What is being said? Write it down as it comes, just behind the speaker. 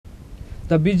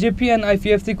The BJP and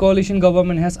IPFT coalition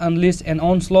government has unleashed an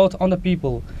onslaught on the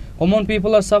people. Common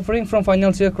people are suffering from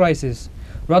financial crisis.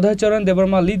 Radha Charan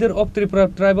Debbarma, leader of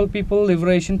Tripura Tribal People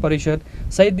Liberation Parishad,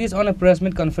 said this on a press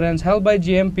meet conference held by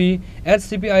GMP at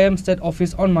CPIM State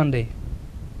Office on Monday.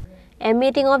 A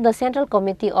meeting of the Central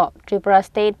Committee of Tripura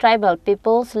State Tribal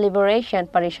People's Liberation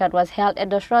Parishad was held at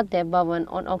the Shraddha Bhavan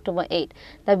on October 8.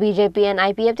 The BJP and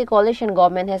IPFT coalition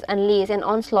government has unleashed an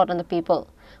onslaught on the people.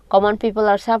 Common people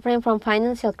are suffering from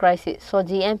financial crisis, so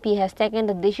GMP has taken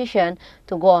the decision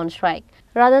to go on strike.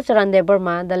 Radha Charan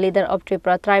Debbarma, the leader of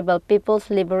Tripura Tribal People's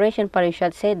Liberation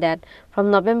Parishad, said that from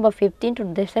November 15 to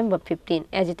December 15,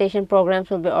 agitation programs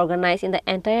will be organized in the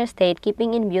entire state,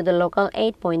 keeping in view the local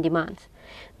 8-point demands.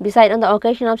 Besides, on the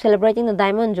occasion of celebrating the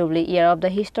Diamond Jubilee year of the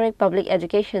historic Public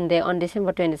Education Day on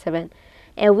December 27,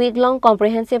 a week-long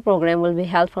comprehensive program will be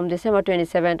held from December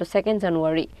 27 to 2nd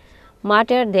January.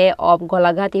 Martyr Day of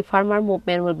Golagati Farmer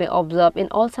Movement will be observed in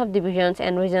all subdivisions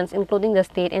and regions including the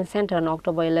state and center on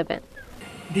October 11.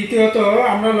 দ্বিতীয়ত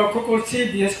আমরা লক্ষ্য করছি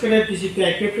বিশেষ করে BJP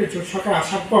IPFT জোট সরকার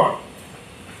আসার পর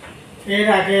এর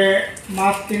আগে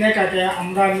মাস তিনেক আগে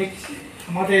আমরা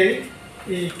আমাদের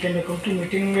এই কেন্দ্রীয় কমিটি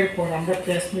মিটিংয়ের পর আমরা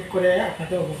প্রেস মিট করে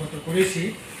আপনাদের অবগত করেছি।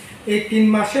 এই 3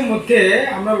 মাসের মধ্যে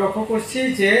আমরা লক্ষ্য করছি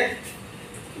যে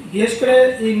বিশেষ করে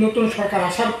এই নতুন সরকার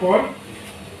আসার পর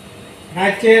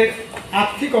রাজ্যের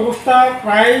আর্থিক অবস্থা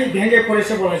প্রায় ভেঙে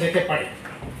পড়েছে বলা যেতে পারে।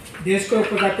 বিশেষ করে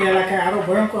উপজাতি এলাকায় আরও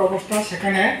ভয়ঙ্কর অবস্থা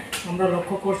সেখানে আমরা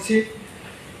লক্ষ্য করছি।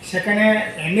 সেখানে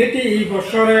এমনিতেই এই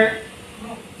বছরে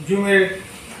জমির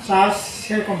চাষ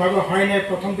সেরকমভাবে হয়নি।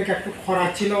 প্রথম দিকে একটু খরা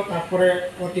ছিল, তারপরে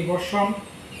অতিবর্ষণ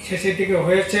শেষের দিকে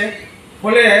হয়েছে।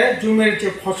 ফলে জমির যে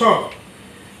ফসল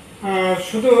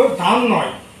শুধু ধান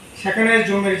নয়, সেখানে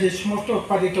জমির যে সমস্ত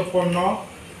উৎপাদিত পণ্য,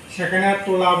 সেখানে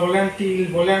তোলা বলেন, তিল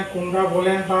বলেন, কুমড়া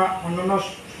বলেন বা অন্যান্য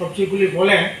সবজিগুলি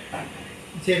বলেন,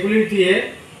 যেগুলি দিয়ে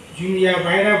জুমিয়া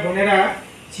ভাইরা বোনেরা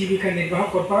জীবিকা নির্বাহ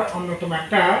করবার অন্যতম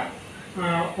একটা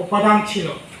উপাদান ছিল।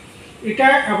 এটা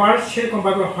আবার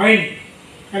সেরকমভাবে হয়নি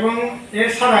এবং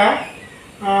এছাড়া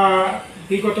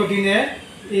বিগত দিনে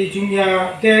এই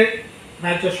জুমিয়াদের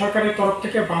রাজ্য সরকারের তরফ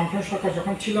থেকে বামফ্রন্ট সরকার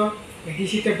যখন ছিল,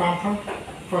 এডিসিতে বামফ্রন্ট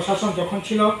প্রশাসন যখন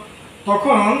ছিল,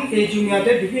 তখন এই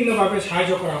জুমিয়াদের বিভিন্নভাবে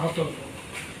সাহায্য করা হতো।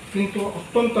 কিন্তু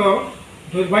অত্যন্ত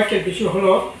দুর্ভাগ্যের বিষয়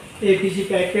হলো এই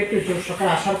বিজেপি আইপিএফটি জোট সরকার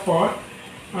আসার পর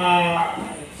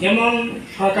যেমন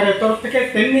সরকারের তরফ থেকে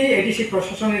তেমনি এডিসি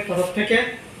প্রশাসনের তরফ থেকে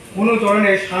কোনো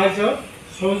ধরনের সাহায্য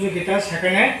সহযোগিতা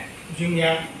সেখানে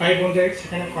জুমিয়া ভাই বোনদের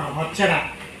সেখানে করা হচ্ছে না।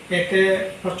 এতে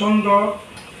প্রচণ্ড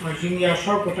জুমিয়া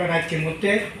সহ গোটা রাজ্যের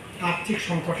মধ্যে আর্থিক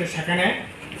সংকটের সেখানে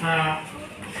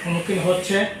সম্মুখীন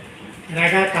হচ্ছে।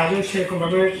 রেগার কাজও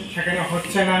সেরকমভাবে সেখানে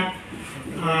হচ্ছে না।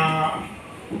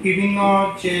 বিভিন্ন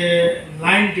যে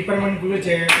লাইন ডিপার্টমেন্টগুলো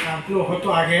যে কাজগুলো হতো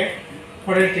আগে,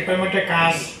 ফরেস্ট ডিপার্টমেন্টের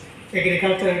কাজ,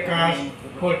 এগ্রিকালচারের কাজ,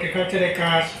 হর্টিকালচারের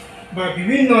কাজ বা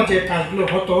বিভিন্ন যে কাজগুলো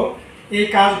হতো, এই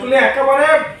কাজগুলো একেবারে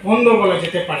বন্ধ বলা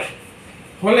যেতে পারে।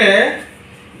 ফলে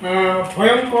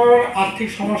ভয়ঙ্কর আর্থিক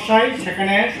সমস্যায়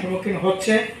সেখানে সম্মুখীন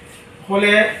হচ্ছে।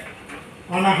 ফলে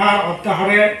অনাহার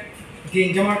অত্যাহারে দিন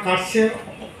যেমন কাটছে,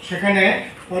 সেখানে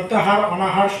অত্যাহার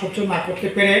অনাহার সহ্য না করতে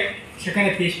পেরে সেখানে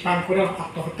বিষ পান করে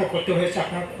আত্মহত্যা করতে হয়েছে।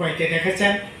 আপনারা খোয়াইতে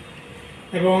দেখেছেন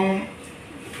এবং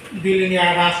বিলিনিয়া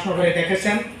রাজনগরে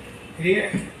দেখেছেন।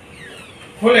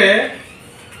 ফলে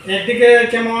একদিকে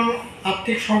যেমন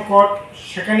আর্থিক সংকট,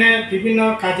 সেখানে বিভিন্ন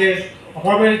কাজের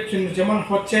অভাবের জন্য যেমন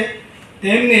হচ্ছে,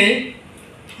 তেমনি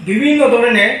বিভিন্ন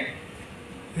ধরনের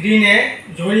ঋণে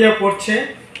জড়িয়ে পড়ছে।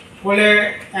 ফলে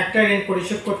একটা ঋণ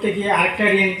পরিশোধ করতে গিয়ে আরেকটা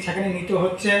ঋণ সেখানে নিতে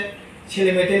হচ্ছে,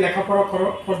 ছেলে মেয়েদের লেখাপড়া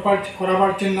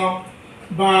করাবার জন্য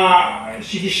বা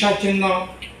চিকিৎসার জন্য,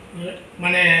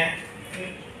 মানে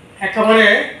একেবারে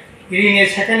ঋণে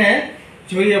সেখানে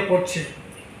জড়িয়ে পড়ছে।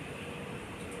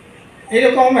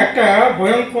 এরকম একটা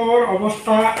ভয়ঙ্কর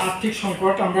অবস্থা, আর্থিক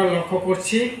সংকট আমরা লক্ষ্য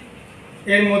করছি।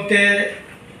 এর মধ্যে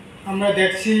আমরা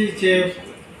দেখছি যে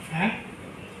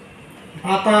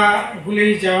ভাতাগুলি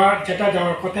যেটা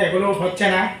যাওয়ার কথা এগুলোও হচ্ছে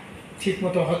না,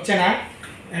 ঠিকমতো হচ্ছে না।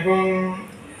 এবং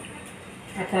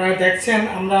আপনারা দেখছেন,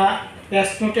 আমরা প্রেস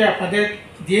নোটে আপনাদের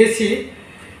দিয়েছি,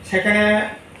 সেখানে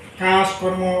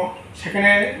কাজকর্ম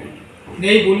সেখানে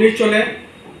নেই বললেই চলে।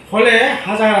 ফলে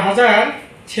হাজার হাজার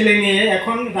ছেলে মেয়ে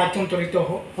এখন রাজ্যান্তরিত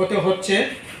হতে হচ্ছে।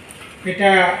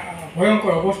 এটা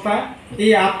ভয়ঙ্কর অবস্থা।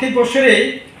 এই আর্থিক বছরেই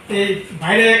এই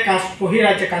বাইরে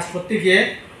বহিরাজ্যে কাজ করতে গিয়ে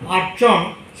 8 জন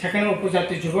সেখানে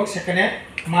উপজাতি যুবক সেখানে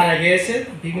মারা গিয়েছে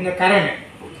বিভিন্ন কারণে।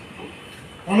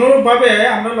 অনুরূপভাবে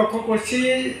আমরা লক্ষ্য করছি,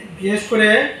 বিশেষ করে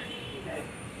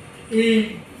এই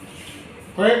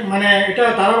মানে এটা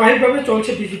ধারাবাহিকভাবে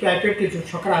চলছে বিজেপি আইপিএফটি জোট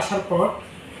সরকার আসার পর।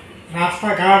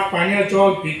 রাস্তাঘাট, পানীয়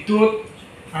জল, বিদ্যুৎ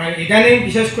আর ইদানিং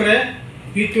বিশেষ করে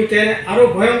বিদ্যুতের আরও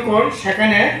ভয়ঙ্কর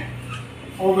সেখানে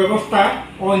অব্যবস্থা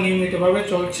অনিয়মিতভাবে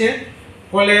চলছে,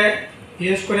 ফলে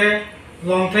বিশেষ করে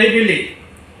লংথ্রাইবেলি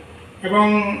এবং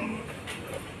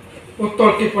উত্তর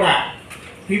ত্রিপুরা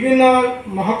বিভিন্ন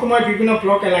মহকুমার বিভিন্ন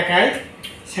ব্লক এলাকায়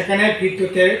সেখানে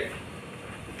বিদ্যুতের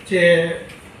যে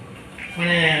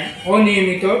মানে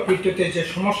অনিয়মিত বিদ্যুতের যে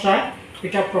সমস্যা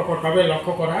এটা প্রকটভাবে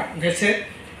লক্ষ্য করা গেছে,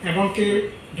 এমনকি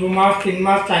 2 মাস 3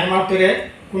 মাস 4 মাস ধরে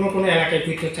কোনো এলাকায়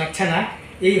বিদ্যুৎ যাচ্ছে না,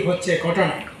 এই হচ্ছে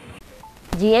ঘটনা।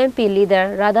 GMP leader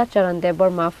Radha Charan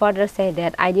Debbarma further said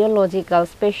that ideological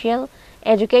special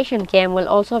education camp will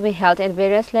also be held at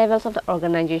various levels of the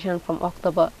organization from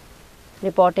October.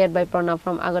 Reported by Pranav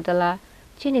from Agartala,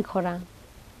 Chini Khorang.